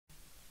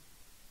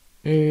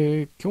今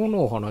日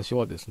のお話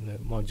はですね、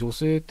女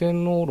性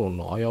天皇論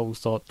の危う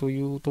さと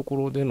いうとこ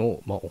ろで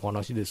の、お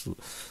話です。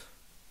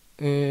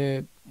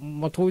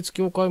統一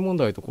教会問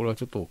題とこれは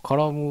ちょっと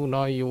絡む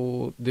内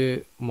容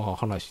で、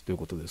話という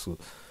ことです。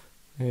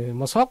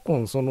昨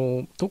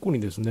今特に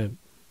ですね、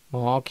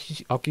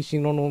秋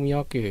篠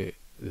宮家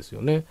です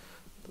よね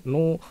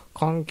の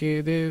関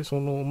係で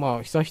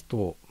悠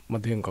仁、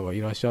殿下がい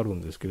らっしゃる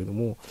んですけれど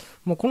も、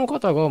この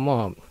方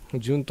が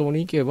順当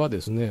にいけば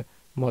ですね、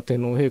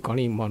天皇陛下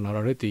にな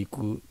られてい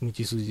く道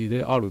筋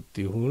であるって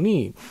いうふう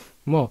に、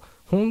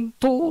本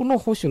当の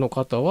保守の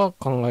方は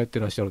考えて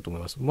らっしゃると思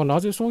います。な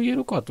ぜそう言え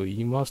るかと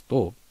言います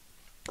と、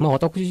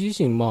私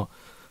自身、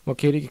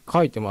経歴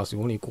書いてます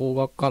ように、工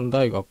学館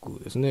大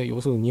学ですね、要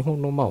するに日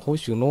本の保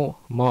守の、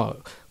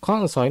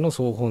関西の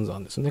総本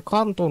山ですね、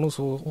関東の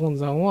総本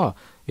山は、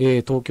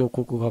東京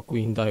国学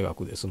院大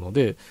学ですの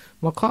で、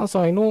関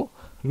西の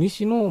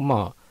西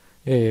の、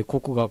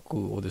国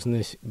学をです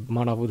ね、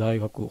学ぶ大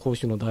学、保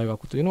守の大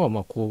学というの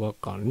は、工学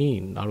館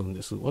になるん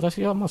です。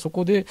私はそ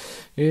こで、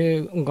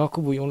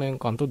学部4年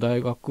間と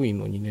大学院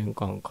の2年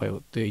間通っ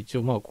て、一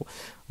応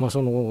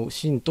その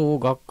神道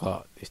学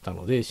科でした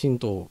ので、神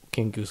道を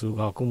研究する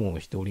学問を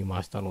しており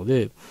ましたの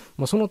で、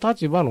その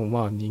立場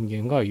の人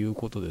間が言う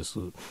ことです。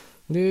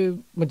で、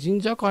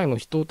神社会の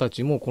人た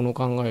ちもこの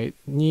考え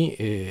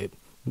に、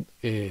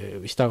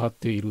従っ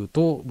ている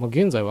と、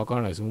現在わか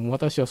らないです。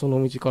私はそ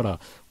の道か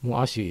らもう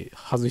足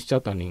外しちゃ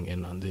った人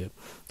間なんで、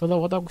ただ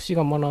私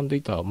が学んで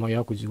いた、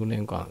約10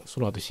年間、そ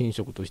の後神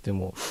職として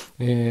も、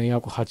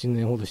約8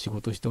年ほど仕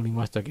事しており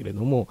ましたけれ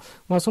ども、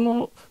そ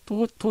の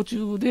途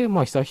中で、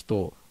悠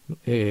仁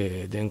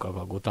殿下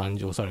がご誕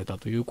生された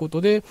というこ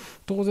とで、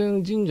当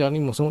然神社に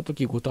もその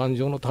時ご誕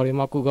生の垂れ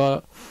幕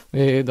が、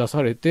出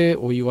されて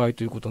お祝い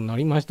ということにな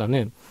りました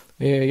ね。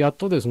やっ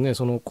とですね、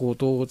その皇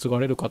統を継が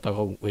れる方が、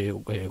ご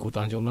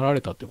誕生になら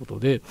れたということ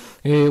で、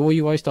お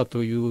祝いした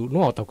というの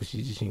は私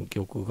自身記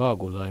憶が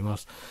ございま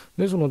す。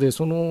ですので、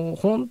その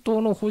本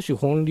当の保守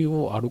本流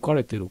を歩か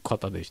れている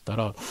方でした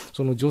ら、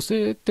その女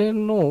性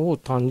天皇を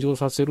誕生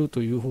させる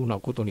というふうな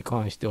ことに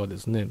関してはで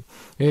すね、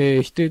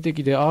否定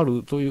的であ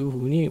るという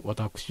ふうに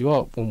私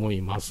は思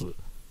います。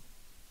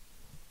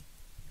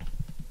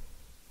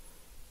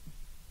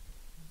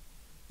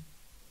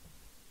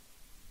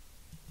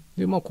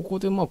で、ここ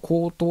で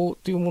皇統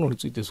というものに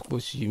ついて少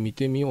し見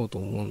てみようと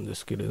思うんで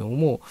すけれど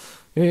も、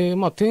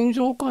天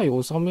上界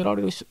を治めら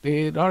れ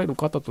る、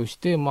方とし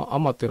て、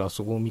天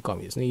照大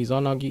神ですね、イザ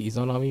ナギ、イ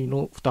ザナミ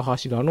の二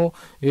柱の、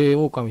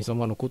狼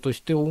様の子とし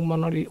てお生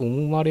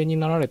まれに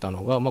なられた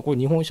のが、これ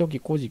日本書紀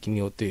古事記に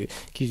よって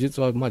記述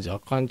は若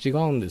干違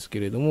うんですけ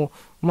れども、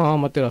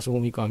天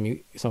照大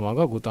神様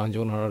がご誕生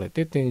になられ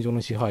て、天上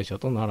の支配者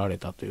となられ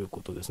たという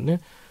ことです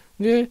ね。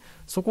で、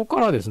そこ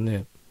からです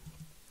ね、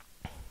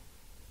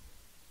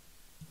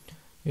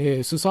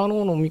スサ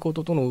ノオノミコ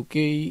トとの受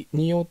け入れ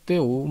によって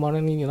お生ま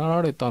れにな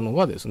られたの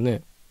がです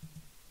ね、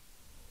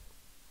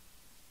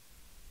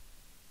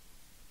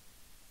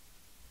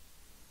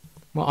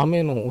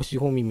雨のおし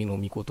ほ耳の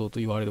御事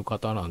と言われる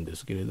方なんで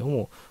すけれど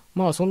も、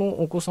そ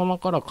のお子様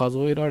から数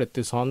えられ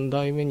て三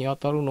代目にあ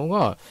たるの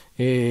が、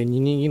ニ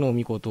ニギの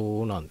御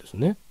事なんです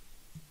ね。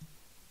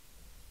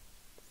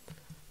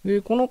で、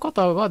この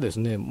方がで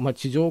すね、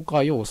地上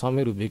界を治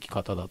めるべき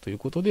方だという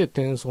ことで、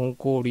天孫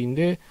降臨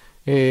で、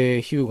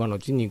日向の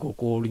地にご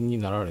降臨に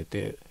なられ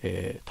て、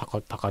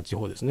高千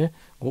穂ですね、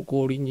ご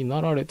降臨に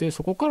なられて、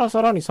そこから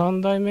さらに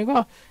三代目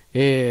が、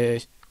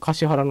橿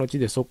原の地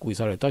で即位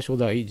された初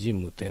代神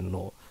武天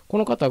皇。こ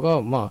の方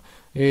が、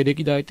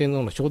歴代天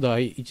皇の初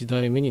代一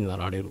代目にな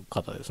られる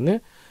方です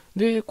ね。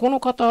で、この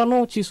方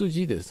の血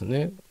筋です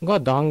ね、が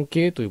男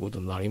系ということ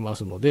になりま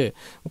すので、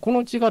こ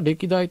の血が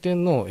歴代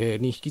天皇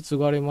に引き継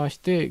がれまし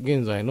て、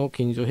現在の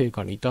近所陛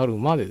下に至る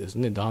までです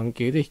ね、男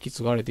系で引き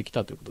継がれてき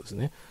たということです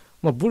ね。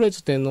武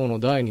烈天皇の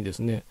代にです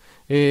ね、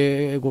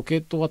ご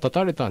血統は断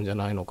たれたんじゃ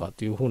ないのか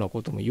というふうな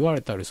ことも言わ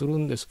れたりする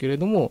んですけれ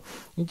ども、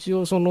一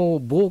応その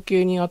傍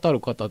系にあたる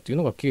方っていう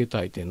のが慶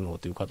太天皇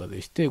という方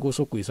でして、ご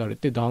即位され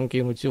て男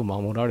系の地を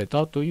守られ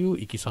たという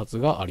いきさつ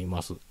があり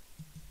ます。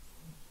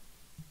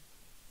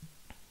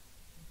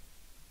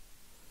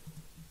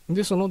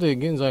ですので、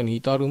現在に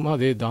至るま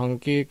で男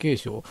系継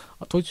承、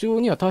途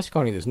中には確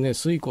かにですね、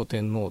推古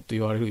天皇と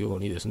言われるよう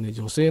にですね、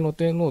女性の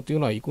天皇という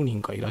のは幾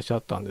人かいらっしゃ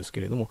ったんです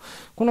けれども、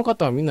この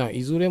方はみんな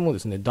いずれもで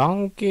すね、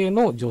男系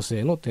の女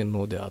性の天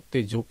皇であっ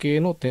て、女系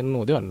の天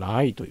皇では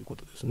ないというこ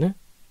とですね。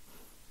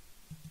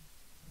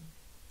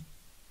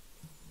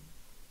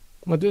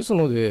です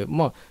ので、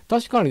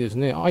確かにです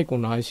ね、愛子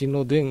内親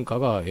の殿下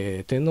が、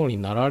天皇に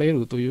なられ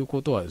るという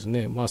ことはです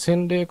ね、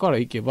先例から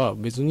いけば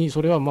別に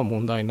それは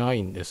問題な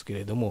いんですけ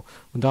れども、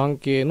男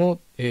系の、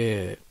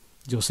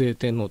女性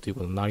天皇という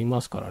ことになり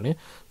ますからね。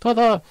た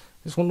だ、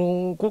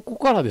ここ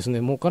からです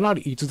ね、もうかな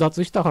り逸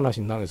脱した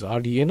話になるんです。あ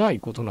りえない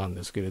ことなん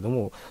ですけれど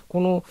も、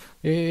この、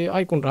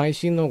愛子内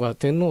親王が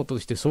天皇と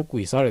して即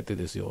位されて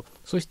ですよ、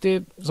そし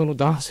てその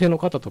男性の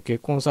方と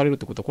結婚される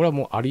ということは、これは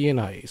もうありえ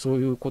ない、そう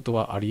いうこと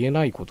はありえ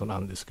ないことな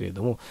んですけれ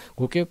ども、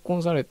ご結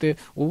婚されて、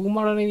お生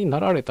まれにな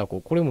られた子、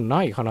これも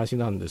ない話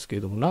なんですけ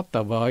れども、なっ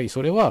た場合、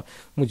それは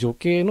もう女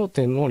系の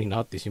天皇に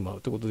なってしま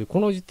うということで、こ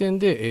の時点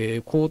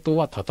で、皇統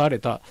は断たれ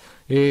た、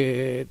と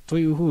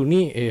いうふう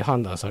に、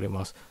判断され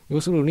ます。要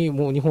するに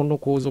もう日本の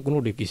皇族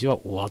の歴史は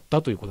終わっ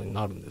たということに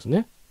なるんです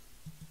ね。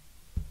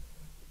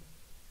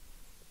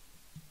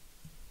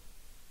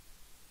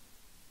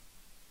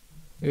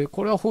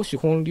これは保守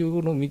本流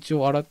の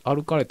道を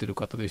歩かれている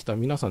方でしたら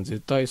皆さん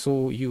絶対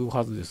そう言う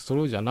はずです。そ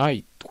れじゃな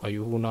いとかい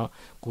うふうな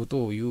こ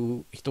とを言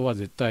う人は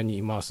絶対に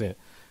いません。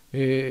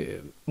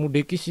もう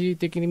歴史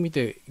的に見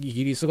てイ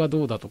ギリスが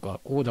どうだとか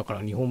こうだか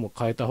ら日本も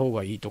変えた方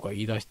がいいとか言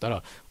い出した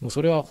らもう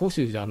それは保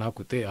守じゃな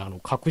くて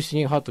革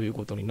新派という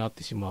ことになっ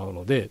てしまう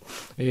ので、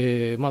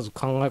まず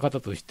考え方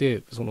とし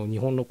てその日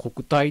本の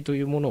国体と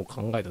いうものを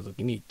考えたと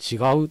きに違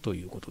うと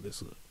いうことで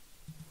す。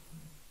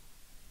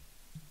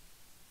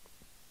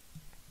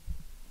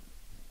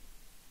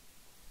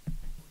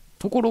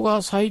ところ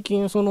が最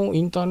近その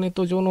インターネッ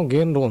ト上の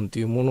言論と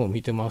いうものを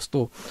見てます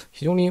と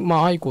非常に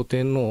愛子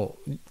天皇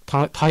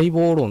待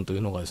望論とい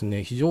うのがです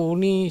ね非常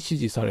に支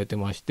持されて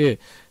まして、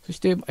そし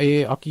て、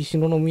秋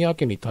篠宮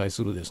家に対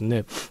するです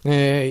ね、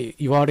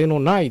言われの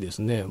ないで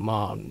すね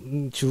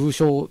中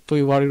傷と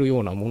言われる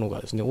ようなもの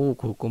がですね多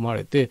く含ま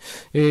れて、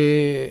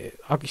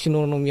秋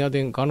篠宮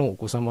殿下のお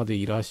子様で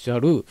いらっしゃ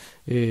る、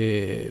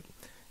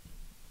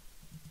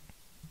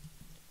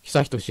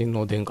悠仁親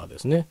王殿下で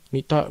すね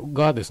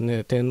がです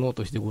ね天皇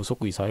としてご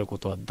即位されるこ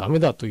とはダメ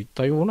だといっ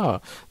たよう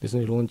なです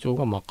ね論調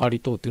がまかり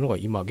通っているのが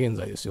今現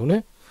在ですよ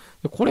ね。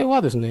これ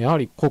はですねやは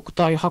り国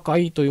体破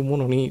壊というも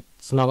のに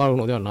つながる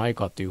のではない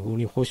かというふう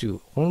に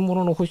本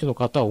物の保守の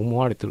方は思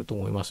われていると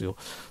思いますよ。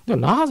では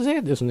な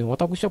ぜですね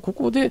私はこ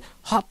こで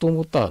はっと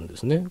思ったんで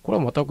すね。これ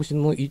は私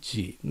の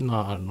一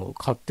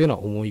勝手な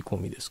思い込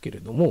みですけ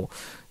れども、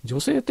女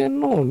性天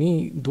皇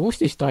にどうし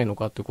てしたいの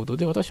かということ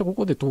で私はこ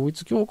こで統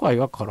一教会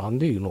が絡ん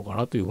でいるのか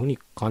なというふうに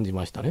感じ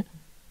ましたね。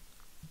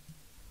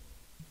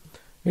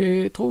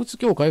統一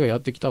教会がやっ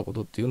てきたこ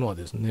とっていうのは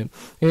ですね、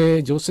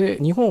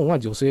日本は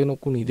女性の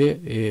国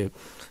で、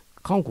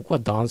韓国は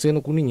男性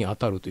の国に当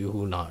たるという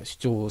ふうな主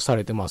張をさ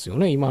れてますよ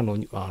ね。今の、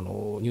ニ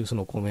ュース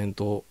のコメン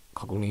トを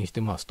確認し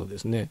てますとで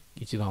すね、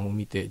一覧を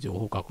見て情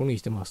報を確認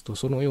してますと、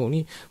そのよう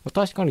に、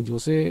確かに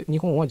日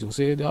本は女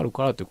性である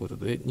からということ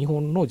で、日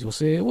本の女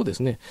性をで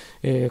すね、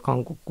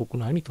韓国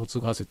国内に嫁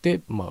がせ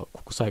て、国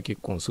際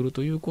結婚する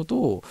ということ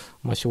を、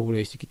奨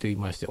励してきてい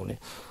ましたよね。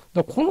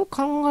だからこの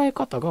考え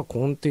方が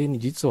根底に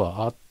実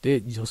はあっ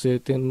て、女性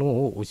天皇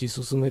を推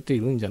し進めてい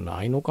るんじゃ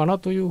ないのかな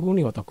というふう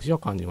に私は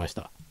感じまし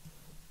た。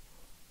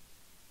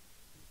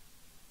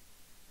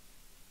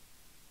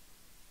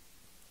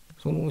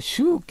その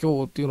宗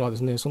教っていうのはで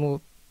すね、そ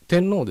の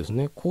天皇です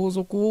ね、皇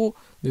族を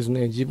です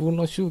ね、自分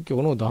の宗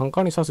教の檀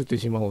家にさせて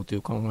しまうとい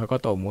う考え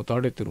方を持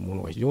たれているも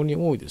のが非常に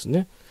多いです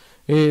ね。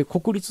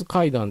国立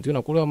会談というの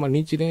は、これは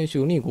日蓮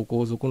宗にご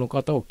皇族の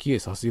方を帰依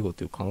させよう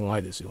という考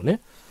えですよ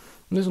ね。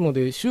ですの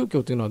で宗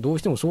教というのはどう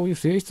してもそういう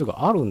性質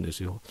があるんで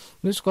すよ。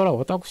ですから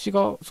私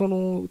が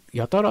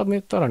やたらめ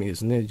ったらにで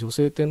すね女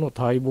性天皇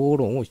待望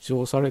論を主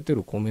張されてい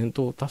るコメン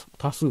トを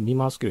多数見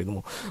ますけれど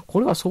も、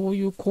これはそう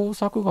いう工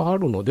作があ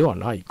るのでは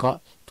ない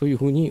かという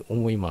ふうに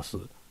思います。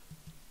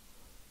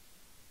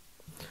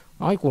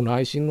愛子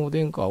内親王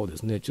殿下をで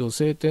すね女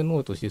性天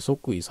皇として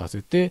即位さ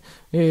せて、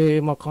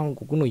韓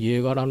国の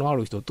家柄のあ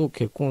る人と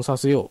結婚さ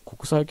せよう、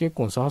国際結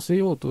婚させ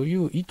ようとい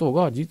う意図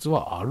が実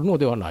はあるの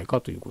ではないか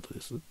ということ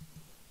です。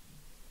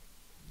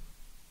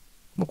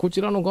こ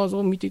ちらの画像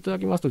を見ていただ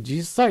きますと、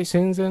実際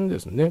戦前で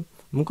すね、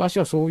昔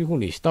はそういうふう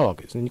にしたわ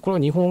けですね。これは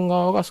日本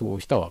側がそ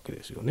うしたわけ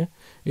ですよね。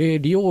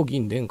李王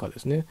銀殿下で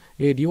すね。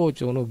李王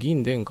朝の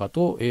銀殿下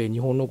と、日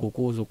本のご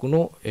皇族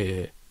の、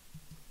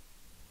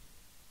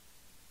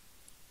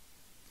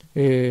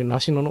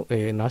梨本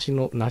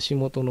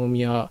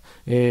宮、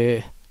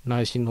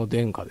内親の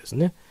殿下です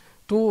ね。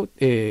と、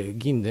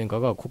銀殿下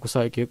が国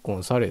際結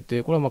婚され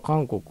て、これは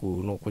韓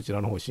国のこち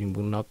らの方新聞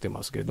になって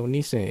ますけれど、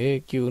日銭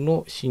永久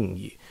の真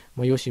偽、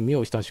よしみ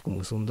を親しく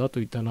結んだと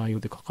いった内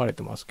容で書かれ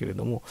てますけれ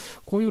ども、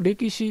こういう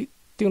歴史っ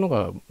ていうの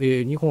が、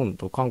日本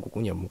と韓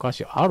国には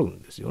昔あるん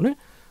ですよね。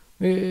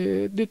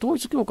で統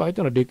一教会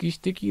というのは歴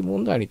史的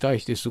問題に対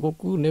してすご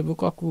く根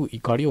深く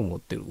怒りを持っ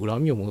ている、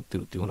恨みを持ってい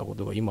るというようなこ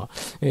とが今、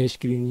し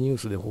きりにニュー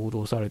スで報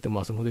道されて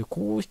ますので、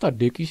こうした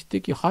歴史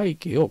的背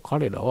景を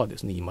彼らはで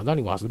すね未だ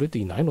に忘れて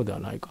いないので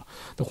はないか。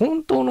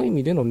本当の意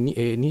味での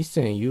日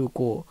銭友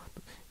好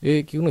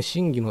永久の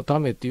真偽のた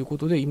めというこ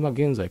とで今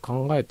現在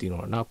考えている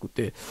のはなく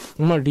て、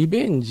リ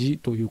ベンジ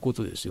というこ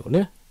とですよ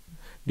ね。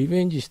リ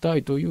ベンジした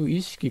いという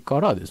意識か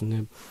らです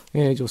ね、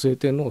女性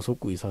天皇を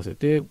即位させ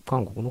て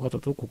韓国の方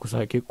と国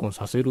際結婚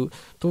させる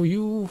とい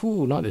う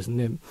ふうなです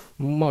ね、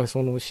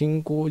その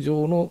信仰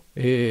上の、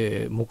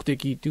目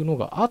的っていうの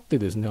があって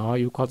ですね、ああ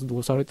いう活動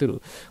をされて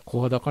る、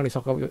声高に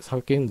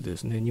叫んでで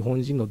すね、日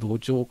本人の同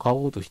調を買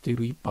おうとしてい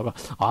る一派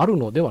がある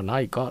のではな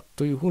いか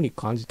というふうに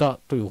感じた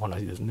というお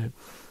話ですね。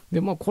で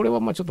これは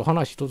ちょっと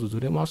話一つず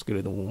れますけ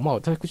れども、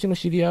私の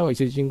知り合いは伊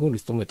勢神宮に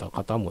勤めた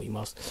方もい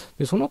ます。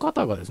でその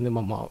方がですね、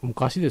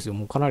昔ですよ、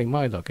もうかなり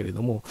前だけれ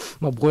ども、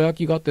ぼや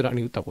きがてらに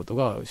言ったこと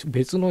が、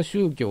別の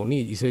宗教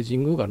に伊勢神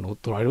宮が乗っ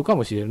取られるか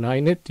もしれな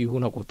いねっていうふう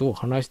なことを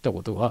話した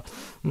ことが、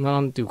な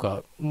んていう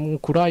か、もう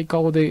暗い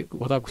顔で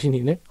私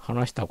にね、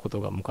話したこと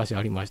が昔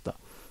ありました。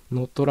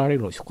乗っ取られ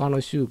る、他の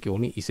宗教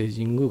に伊勢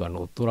神宮が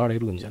乗っ取られ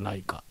るんじゃな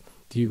いかっ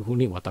ていうふう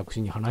に私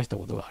に話した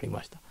ことがあり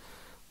ました。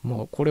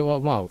これ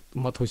は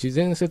都市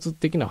伝説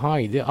的な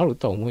範囲である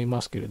とは思い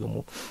ますけれど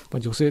も、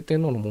女性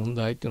天皇の問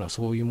題っていうのは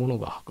そういうもの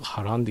が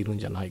はらんでいるん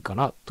じゃないか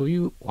なとい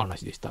うお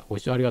話でした。ご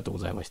視聴ありがとうご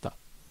ざいました。